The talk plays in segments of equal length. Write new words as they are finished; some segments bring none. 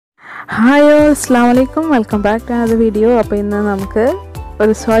Hi all, Assalamualaikum. Welcome back to another video. അപ്പോൾ ഇന്ന് നമുക്ക്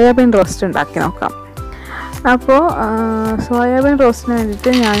ഒരു സോയാബീൻ റോസ്റ്റ് ഉണ്ടാക്കി നോക്കാം. അപ്പോൾ സോയാബീൻ റോസ്റ്റിന്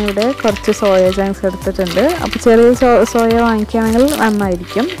വേണ്ടിയിട്ട് ഞാൻ ഇവിടെ കുറച്ച് സോയ ചങ്ക്സ് എടുത്തിട്ടുണ്ട്. അപ്പോൾ ചെറിയ സോയ വാങ്ങിക്കുകയാണെങ്കിൽ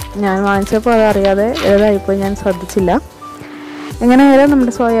നന്നായിരിക്കും. ഞാൻ വാങ്ങിച്ചപ്പോൾ അതറിയാതെ ഏതായിപ്പോൾ ഞാൻ ശ്രദ്ധിച്ചില്ല. എങ്ങനെയായാലും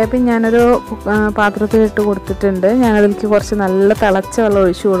നമ്മുടെ സോയാബീൻ ഞാനൊരു പാത്രത്തിലിട്ട് കൊടുത്തിട്ടുണ്ട്. ഞാനതിലേക്ക് കുറച്ച് നല്ല തിളച്ച വെള്ളം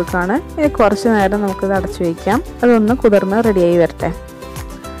ഒഴിച്ചു കൊടുക്കുകയാണ്. ഇനി കുറച്ച് നേരം നമുക്കിത് അടച്ചു വയ്ക്കാം. അതൊന്ന് കുതിർന്ന് റെഡിയായി വരട്ടെ.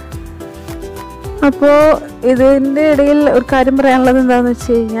 അപ്പോൾ ഇതിൻ്റെ ഇടയിൽ ഒരു കാര്യം പറയാനുള്ളത് എന്താണെന്ന് വെച്ച്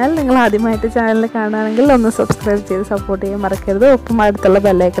കഴിഞ്ഞാൽ, നിങ്ങൾ ആദ്യമായിട്ട് ചാനൽ കാണുകയാണെങ്കിൽ ഒന്ന് സബ്സ്ക്രൈബ് ചെയ്ത് സപ്പോർട്ട് ചെയ്യാൻ മറക്കരുത്. ഒപ്പം അടുത്തുള്ള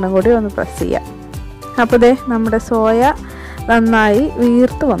ബെല്ലൈക്കണും കൂടി ഒന്ന് പ്രസ് ചെയ്യാം. അപ്പോൾ ദേ നമ്മുടെ സോയ നന്നായി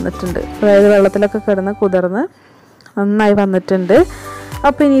വീർത്ത് വന്നിട്ടുണ്ട്. അതായത് വെള്ളത്തിലൊക്കെ കിടന്ന് കുതിർന്ന് നന്നായി വന്നിട്ടുണ്ട്.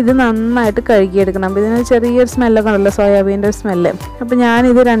 അപ്പോൾ ഇനി ഇത് നന്നായിട്ട് കഴുകിയെടുക്കണം. അപ്പോൾ ഇതിന് ചെറിയൊരു സ്മെല്ലൊക്കെ ഉണ്ടല്ലോ, സോയാബീൻ്റെ ഒരു സ്മെല്ല്. അപ്പോൾ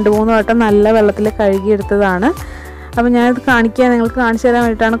ഞാനിത് 2-3 വട്ടം നല്ല വെള്ളത്തിൽ കഴുകിയെടുത്തതാണ്. അപ്പോൾ ഞാനിത് നിങ്ങൾക്ക് കാണിച്ചു തരാൻ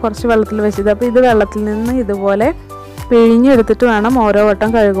വേണ്ടിയിട്ടാണ് കുറച്ച് വെള്ളത്തിൽ വെച്ചത്. അപ്പോൾ ഇത് വെള്ളത്തിൽ നിന്ന് ഇതുപോലെ പിഴിഞ്ഞെടുത്തിട്ട് വേണം ഓരോ വട്ടം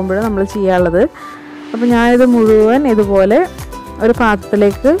കഴുകുമ്പോൾ നമ്മൾ ചെയ്യാനുള്ളത്. അപ്പോൾ ഞാനിത് മുഴുവൻ ഇതുപോലെ ഒരു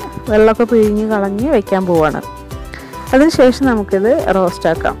പാത്രത്തിലേക്ക് വെള്ളമൊക്കെ പിഴിഞ്ഞ് കളഞ്ഞ് വയ്ക്കാൻ പോവാണ്. അതിനുശേഷം നമുക്കിത്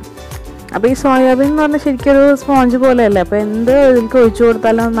റോസ്റ്റാക്കാം. അപ്പോൾ ഈ സോയാബീൻ എന്ന് പറഞ്ഞാൽ ശരിക്കും ഒരു സ്പോഞ്ച് പോലെയല്ലേ. അപ്പോൾ എന്ത് ഇതിലേക്ക് ഒഴിച്ചു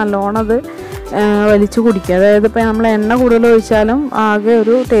കൊടുത്താലും നല്ലോണം അത് വലിച്ചു കുടിക്കുക. അതായത് ഇപ്പോൾ നമ്മൾ എണ്ണ കൂടുതൽ ഒഴിച്ചാലും ആകെ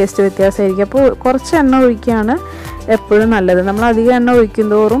ഒരു ടേസ്റ്റ് വ്യത്യാസമായിരിക്കും. അപ്പോൾ കുറച്ച് എണ്ണ ഒഴിക്കുകയാണ് എപ്പോഴും നല്ലത്. നമ്മൾ അധികം എണ്ണ ഒഴിക്കും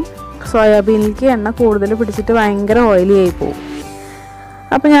തോറും സോയാബീനിലേക്ക് എണ്ണ കൂടുതൽ പിടിച്ചിട്ട് ഭയങ്കര ഓയിലി ആയി പോകും.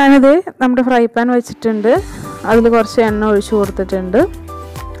 അപ്പോൾ ഞാനിത് നമ്മുടെ ഫ്രൈ പാൻ വെച്ചിട്ടുണ്ട്. അതിൽ കുറച്ച് എണ്ണ ഒഴിച്ചു കൊടുത്തിട്ടുണ്ട്.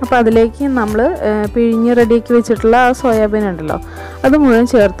 അപ്പോൾ അതിലേക്ക് നമ്മൾ പിഴിഞ്ഞ് റെഡിയാക്കി വെച്ചിട്ടുള്ള ആ സോയാബീൻ ഉണ്ടല്ലോ, അത് മുഴുവൻ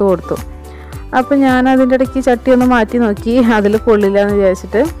ചേർത്ത് കൊടുത്തു. അപ്പോൾ ഞാൻ അതിൻ്റെ ഇടയ്ക്ക് ചട്ടി ഒന്ന് മാറ്റി നോക്കി, അതിൽ കൊള്ളില്ല എന്ന്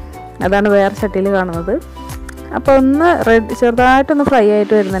വിചാരിച്ചിട്ട് അതാണ് വേറെ ചട്ടിയിൽ കാണുന്നത്. അപ്പോൾ ഒന്ന് ചെറുതായിട്ടൊന്ന് ഫ്രൈ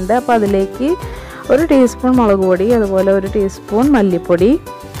ആയിട്ട് വരുന്നുണ്ട്. അപ്പോൾ അതിലേക്ക് 1 ടീസ്പൂൺ മുളക് പൊടി, അതുപോലെ 1 ടീസ്പൂൺ മല്ലിപ്പൊടി,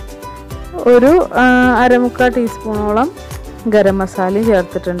 1/4 ടീസ്പൂണോളം ഗരം മസാലയും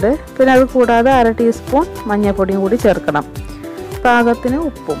ചേർത്തിട്ടുണ്ട്. പിന്നെ അത് കൂടാതെ 1/2 ടീസ്പൂൺ മഞ്ഞൾപ്പൊടിയും കൂടി ചേർക്കണം. പാകത്തിന്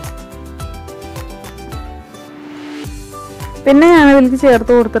ഉപ്പും. പിന്നെ ഞാനതിലേക്ക്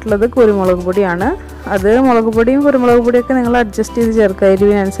ചേർത്ത് കൊടുത്തിട്ടുള്ളത് കുരുമുളക് പൊടിയാണ്. അത് മുളക് പൊടിയും കുരുമുളക് പൊടിയൊക്കെ നിങ്ങൾ അഡ്ജസ്റ്റ് ചെയ്ത് ചേർക്കുക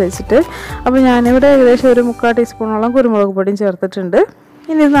എരിവിനനുസരിച്ചിട്ട്. അപ്പോൾ ഞാനിവിടെ ഏകദേശം 1/4 ടീസ്പൂണോളം കുരുമുളക് പൊടിയും ചേർത്തിട്ടുണ്ട്.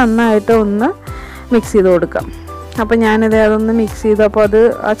 ഇനി ഇത് നന്നായിട്ട് ഒന്ന് മിക്സ് ചെയ്ത് കൊടുക്കാം. അപ്പോൾ ഞാനിത് അതൊന്ന് മിക്സ് ചെയ്തു. അപ്പോൾ അത്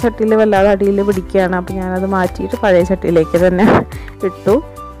ആ ചട്ടിയിൽ വല്ലാതെ അടിയിൽ പിടിക്കുകയാണ്. അപ്പോൾ ഞാനത് മാറ്റിയിട്ട് പഴയ ചട്ടിയിലേക്ക് തന്നെ ഇട്ടു.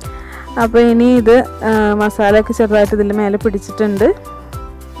 അപ്പോൾ ഇനി ഇത് മസാലയൊക്കെ ചെറുതായിട്ട് ഇതിൽ മേലെ പിടിച്ചിട്ടുണ്ട്.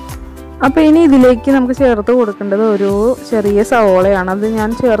 അപ്പോൾ ഇനി ഇതിലേക്ക് നമുക്ക് ചേർത്ത് കൊടുക്കേണ്ടത് ഒരു ചെറിയ സവോളയാണ്. അത് ഞാൻ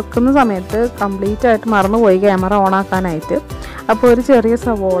ചേർക്കുന്ന സമയത്ത് കംപ്ലീറ്റ് ആയിട്ട് മറന്നുപോയി ക്യാമറ ഓണാക്കാനായിട്ട്. അപ്പോൾ ഒരു ചെറിയ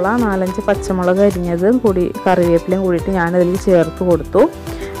സവോള, 4-5 പച്ചമുളക് അരിഞ്ഞതും കൂടി കറിവേപ്പിലയും കൂടിയിട്ട് ഞാനതിൽ ചേർത്ത് കൊടുത്തു.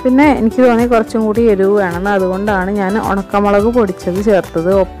 പിന്നെ എനിക്ക് തോന്നി കുറച്ചും കൂടി എരിവ് വേണമെന്ന്, അതുകൊണ്ടാണ് ഞാൻ ഉണക്കമുളക് പൊടിച്ചത്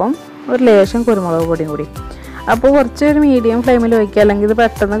ചേർത്തത്. ഒപ്പം ഒരു ലേശം കുരുമുളക് പൊടിയും കൂടി. അപ്പോൾ കുറച്ചൊരു മീഡിയം ഫ്ലെയിമിൽ വയ്ക്കുക, അല്ലെങ്കിൽ ഇത്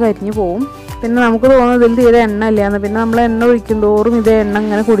പെട്ടെന്ന് കരിഞ്ഞു പോവും. പിന്നെ നമുക്ക് തോന്നുന്നത് ഇതിൽ തീരെ എണ്ണ ഇല്ലയെന്ന്. പിന്നെ നമ്മൾ എണ്ണ ഒഴിക്കും തോറും ഇത് എണ്ണ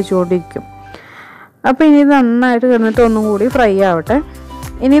ഇങ്ങനെ കുടിച്ചുകൊണ്ടിരിക്കും. അപ്പോൾ ഇനി ഇത് നന്നായിട്ട് കിടന്നിട്ട് ഒന്നും കൂടി ഫ്രൈ ആവട്ടെ.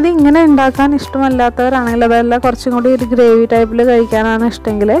 ഇനി ഇത് ഇങ്ങനെ ഉണ്ടാക്കാൻ ഇഷ്ടമല്ലാത്തവരാണെങ്കിൽ, അതല്ല കുറച്ചും കൂടി ഒരു ഗ്രേവി ടൈപ്പിൽ കഴിക്കാനാണ്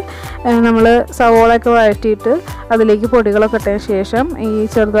ഇഷ്ടമെങ്കിൽ, നമ്മൾ സവോളയൊക്കെ വഴറ്റിയിട്ട് അതിലേക്ക് പൊടികളൊക്കെ ഇട്ടതിന് ശേഷം ഈ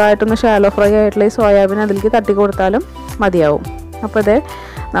ചെറുതായിട്ടൊന്ന് ഷാലോ ഫ്രൈ ആയിട്ടുള്ള ഈ സോയാബീൻ അതിലേക്ക് തട്ടി കൊടുത്താലും മതിയാവും. അപ്പോൾ ഇതേ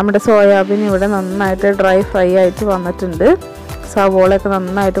നമ്മുടെ സോയാബീൻ ഇവിടെ നന്നായിട്ട് ഡ്രൈ ഫ്രൈ ആയിട്ട് വന്നിട്ടുണ്ട്. സവോളയൊക്കെ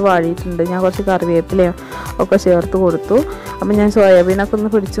നന്നായിട്ട് വാഴിയിട്ടുണ്ട്. ഞാൻ കുറച്ച് കറിവേപ്പിലയും ഒക്കെ ചേർത്ത് കൊടുത്തു. അപ്പോൾ ഞാൻ സോയാബീനൊക്കെ ഒന്ന്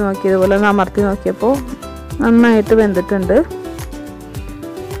പിടിച്ച് നോക്കി, ഇതുപോലെ ഒന്ന് അമർത്തി നോക്കിയപ്പോൾ നന്നായിട്ട് വെന്തിട്ടുണ്ട്.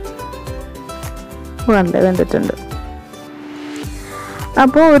 നല്ല വെന്തിട്ടുണ്ട്.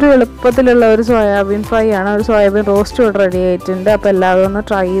 അപ്പോൾ ഒരു എളുപ്പത്തിലുള്ള ഒരു സോയാബീൻ ഫ്രൈ ആണ്, ഒരു സോയാബീൻ റോസ്റ്റ് ഇവിടെ റെഡി ആയിട്ടുണ്ട്. അപ്പോൾ എല്ലാവരും ഒന്ന്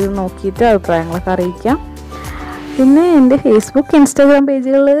ട്രൈ ചെയ്ത് നോക്കിയിട്ട് അഭിപ്രായങ്ങളൊക്കെ അറിയിക്കാം. പിന്നെ എൻ്റെ ഫേസ്ബുക്ക്, ഇൻസ്റ്റാഗ്രാം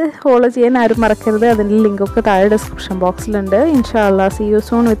പേജുകൾ ഫോളോ ചെയ്യാൻ ആരും മറക്കരുത്. അതിൻ്റെ ലിങ്കൊക്കെ താഴെ ഡിസ്ക്രിപ്ഷൻ ബോക്സിലുണ്ട്. ഇൻഷാ അല്ലാ, see you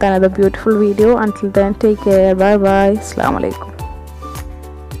soon with another beautiful video. Until then take care. Bye bye. അസ്സലാമു അലൈക്കും.